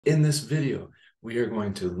In this video, we are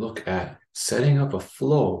going to look at setting up a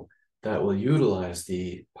flow that will utilize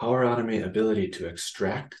the Power Automate ability to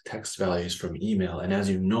extract text values from email. And as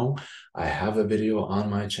you know, I have a video on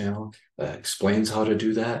my channel that explains how to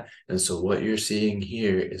do that. And so what you're seeing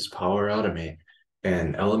here is Power Automate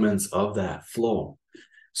and elements of that flow.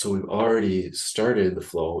 So we've already started the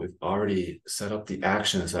flow. We've already set up the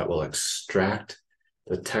actions that will extract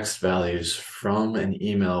the text values from an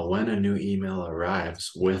email when a new email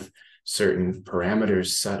arrives with certain parameters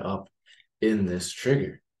set up in this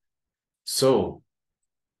trigger. So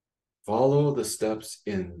follow the steps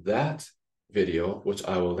in that video, which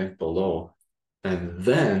I will link below, and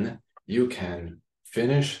then you can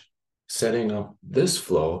finish setting up this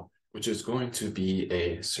flow, which is going to be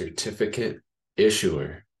a certificate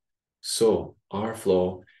issuer. So our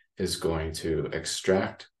flow is going to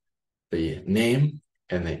extract the name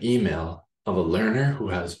and the email of a learner who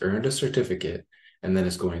has earned a certificate, and then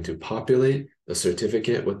it's going to populate the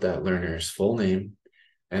certificate with that learner's full name,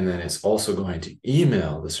 and then it's also going to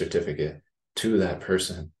email the certificate to that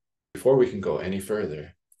person. Before we can go any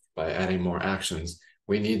further by adding more actions,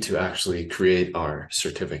 we need to actually create our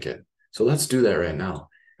certificate. So let's do that right now.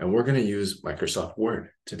 And we're going to use Microsoft Word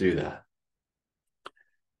to do that.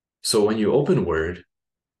 So when you open Word,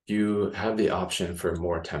 you have the option for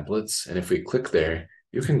more templates. And if we click there,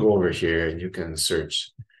 you can go over here and you can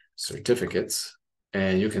search certificates,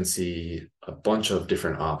 and you can see a bunch of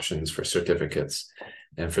different options for certificates.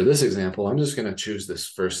 And for this example, I'm just going to choose this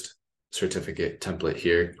first certificate template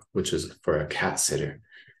here, which is for a cat sitter.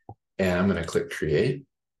 And I'm going to click create.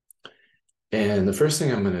 And the first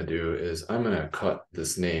thing I'm going to do is I'm going to cut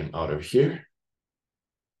this name out of here.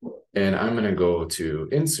 And I'm going to go to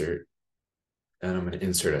insert, and I'm going to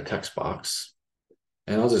insert a text box.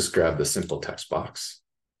 And I'll just grab the simple text box.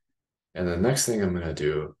 And the next thing I'm going to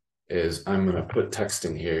do is I'm going to put text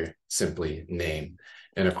in here, simply name.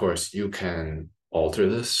 And of course, you can alter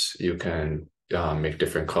this. You can make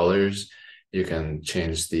different colors. You can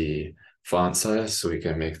change the font size so we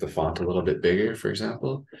can make the font a little bit bigger, for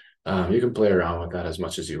example. You can play around with that as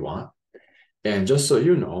much as you want. And just so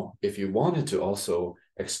you know, if you wanted to also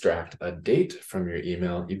extract a date from your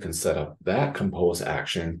email, you can set up that compose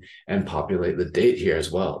action and populate the date here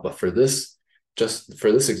as well. But for this, just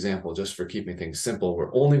for this example, just for keeping things simple,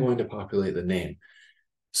 we're only going to populate the name.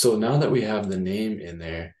 So now that we have the name in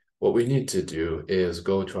there, what we need to do is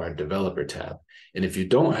go to our developer tab. And if you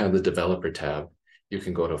don't have the developer tab, you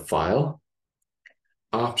can go to File,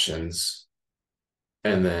 Options,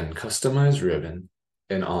 and then Customize Ribbon.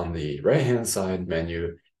 And on the right-hand side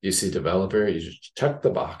menu, you see developer, you just check the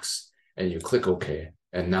box and you click OK.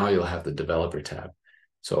 And now you'll have the developer tab.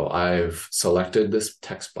 So I've selected this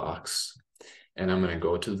text box, and I'm going to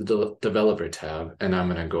go to the developer tab, and I'm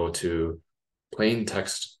going to go to plain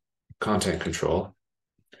text content control.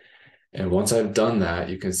 And once I've done that,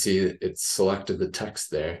 you can see it's selected the text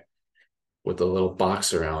there with a little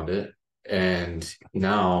box around it. And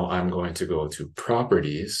now I'm going to go to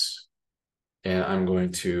properties, and I'm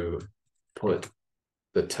going to put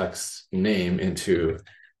the text name into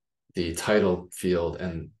the title field,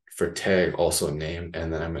 and for tag also name,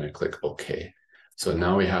 and then I'm going to click OK. So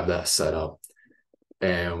now we have that set up.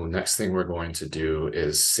 And next thing we're going to do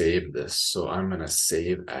is save this. So I'm going to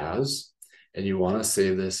save as, and you want to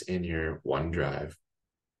save this in your OneDrive.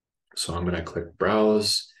 So I'm going to click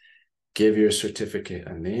browse, give your certificate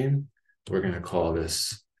a name. We're going to call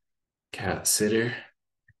this cat sitter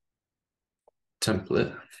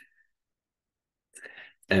template,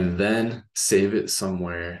 and then save it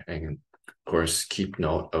somewhere, and of course keep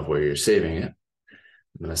note of where you're saving it.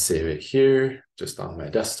 I'm going to save it here just on my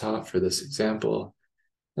desktop for this example,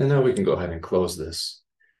 and now we can go ahead and close this.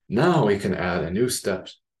 Now we can add a new step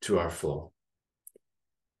to our flow,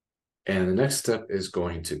 and the next step is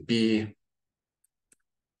going to be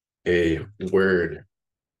a Word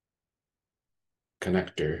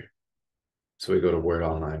connector. So we go to Word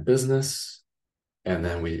Online Business, and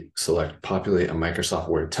then we select populate a Microsoft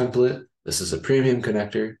Word template. This is a premium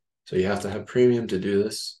connector, so you have to have premium to do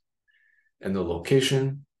this. And the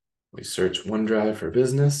location, we search OneDrive for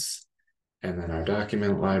business, and then our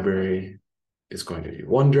document library is going to be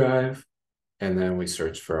OneDrive, and then we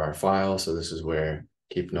search for our file. So this is where,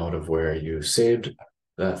 keep note of where you saved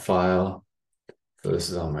that file. So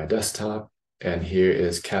this is on my desktop, and here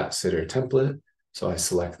is cat sitter template. So I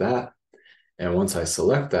select that, and once I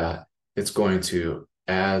select that, it's going to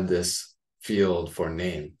add this field for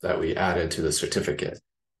name that we added to the certificate.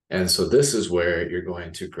 And so this is where you're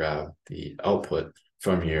going to grab the output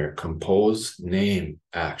from your compose name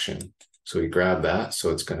action. So we grab that. So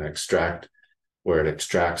it's going to extract where it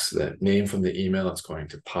extracts the name from the email. It's going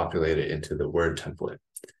to populate it into the Word template.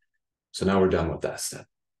 So now we're done with that step.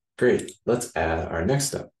 Great, let's add our next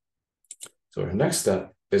step. So our next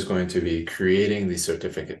step is going to be creating the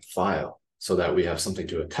certificate file so that we have something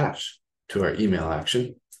to attach to our email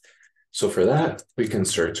action. So for that, we can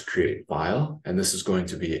search create file, and this is going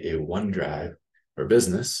to be a OneDrive for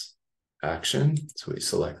Business action. So we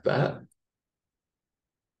select that.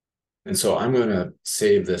 And so I'm going to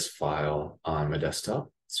save this file on my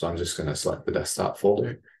desktop. So I'm just going to select the desktop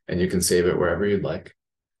folder, and you can save it wherever you'd like.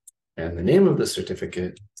 And the name of the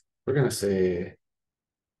certificate, we're going to say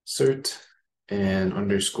cert and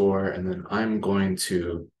underscore, and then I'm going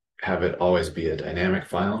to have it always be a dynamic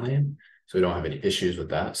file name, so we don't have any issues with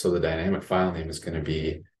that. So the dynamic file name is going to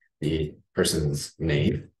be the person's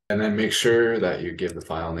name, and then make sure that you give the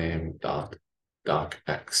file name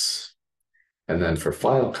docx. And then for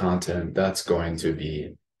file content, that's going to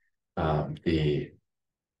be the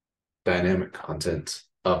dynamic content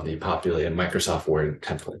of the populated Microsoft Word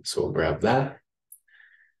template. So we'll grab that.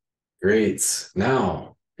 Great.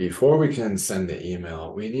 Now, before we can send the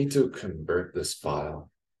email, we need to convert this file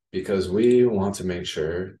because we want to make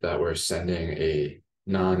sure that we're sending a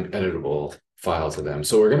non-editable file to them.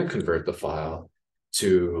 So we're going to convert the file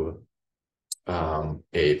to a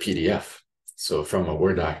PDF. So from a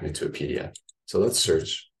Word document to a PDF. So let's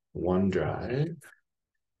search OneDrive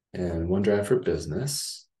and OneDrive for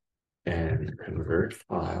Business and convert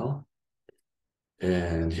file.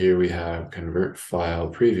 And here we have convert file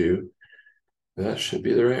preview. That should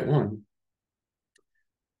be the right one.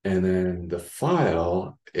 And then the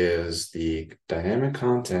file is the dynamic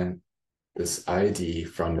content, this ID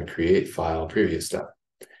from the create file previous step.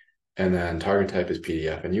 And then target type is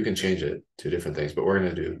PDF, and you can change it to different things, but we're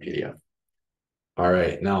going to do PDF. All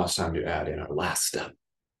right, now it's time to add in our last step.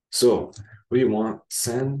 So we want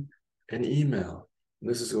send an email.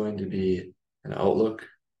 This is going to be an Outlook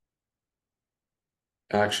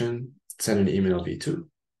action, send an email v2.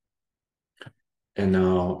 And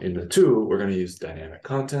now in the 2, we're going to use dynamic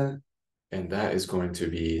content, and that is going to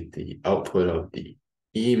be the output of the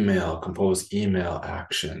email, compose email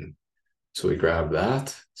action. So we grab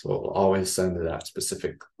that. So we'll always send to that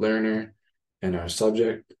specific learner. And our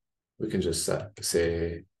subject, we can just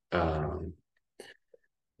say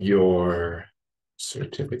your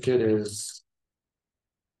certificate is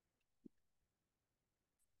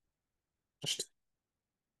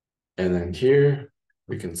and then here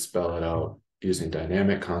we can spell it out using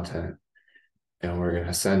dynamic content, and we're going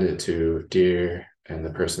to send it to dear and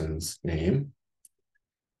the person's name.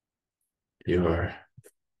 Your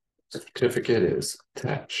certificate is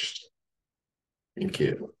attached. Thank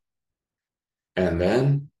you. And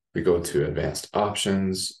then we go to advanced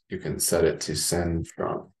options. You can set it to send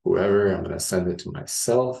from whoever. I'm going to send it to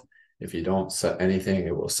myself. If you don't set anything,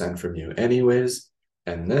 it will send from you anyways.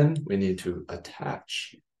 And then we need to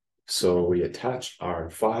attach. So we attach our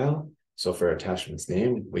file. So for attachment's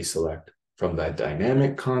name, we select from the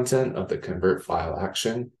dynamic content of the convert file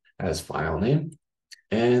action as file name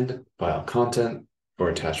and file content for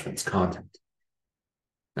attachment's content.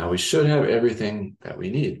 Now we should have everything that we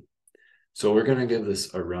need. So we're going to give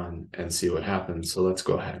this a run and see what happens. So let's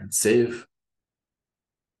go ahead and save.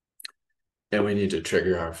 And we need to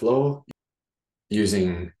trigger our flow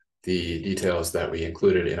using the details that we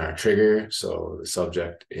included in our trigger. So the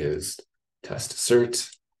subject is test cert.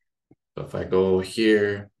 So if I go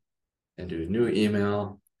here and do new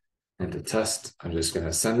email and to test, I'm just going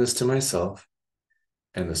to send this to myself.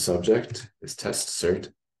 And the subject is test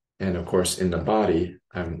cert. And of course, in the body,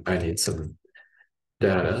 I need some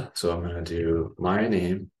data. So I'm going to do my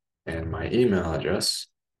name and my email address.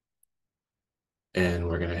 And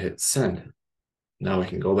we're going to hit send. Now we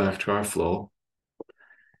can go back to our flow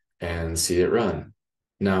and see it run.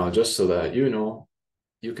 Now, just so that you know,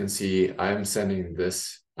 you can see I'm sending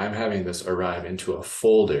this, I'm having this arrive into a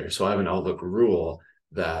folder. So I have an Outlook rule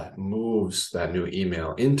that moves that new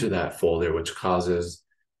email into that folder, which causes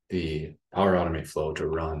the Power Automate flow to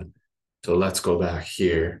run. So let's go back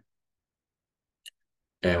here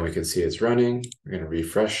and we can see it's running. We're going to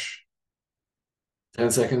refresh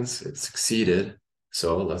 10 seconds. It succeeded.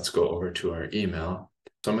 So let's go over to our email.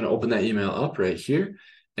 So I'm going to open that email up right here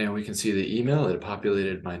and we can see the email. It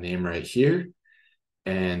populated my name right here.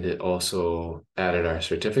 And it also added our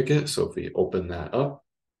certificate. So if we open that up,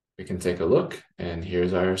 we can take a look and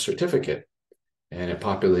here's our certificate. And it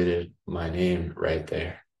populated my name right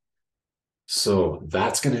there. So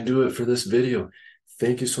that's going to do it for this video.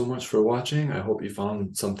 Thank you so much for watching. I hope you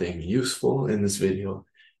found something useful in this video.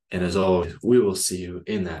 And as always, we will see you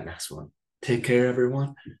in that next one. Take care,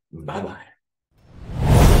 everyone. Bye-bye.